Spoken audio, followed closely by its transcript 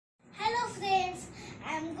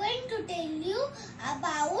am going to tell you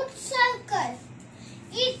about circle.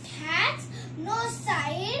 It has no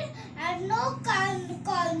side and no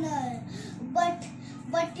corner,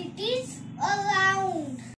 but it is a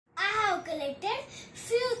round. I have collected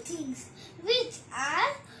few things which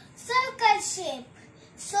are circle shape.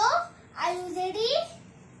 So, are you ready?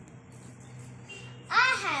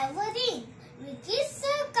 I have a ring which is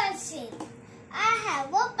circle shape. I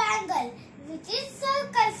have a bangle which is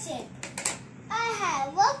circle shape. I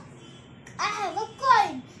have a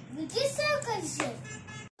coin which is circle shape.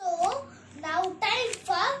 So now time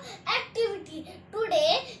for activity.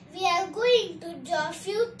 Today we are going to draw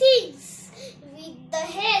few things with the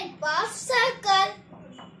help of circle.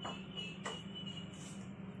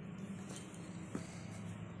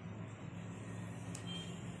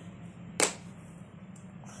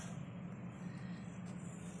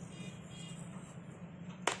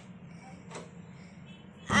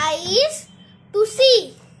 Eyes to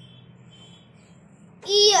see,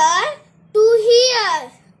 ear to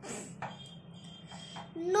hear,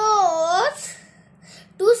 nose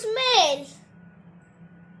to smell,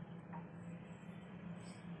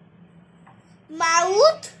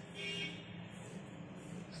 mouth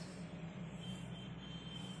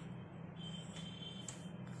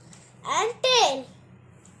and tail.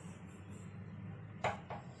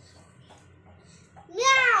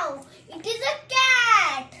 Meow, it is a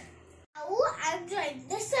cat. Now I am drawing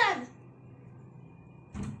the sun.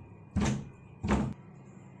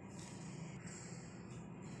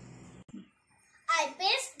 I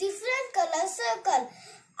paste different color circle.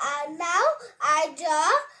 Now I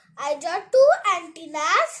draw two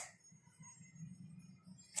antennas,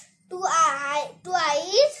 two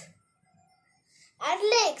eyes and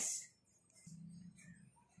legs.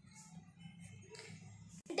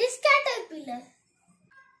 This caterpillar.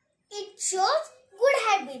 It shows good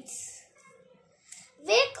habits.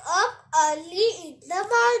 Wake up early in the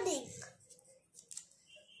morning.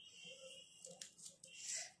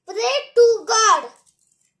 Pray to God.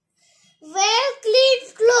 Wear clean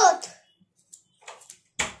clothes.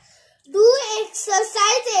 Do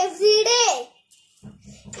exercise every day.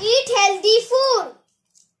 Eat healthy food.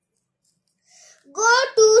 Go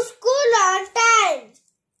to school on time.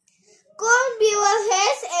 Comb your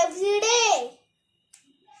hair every day.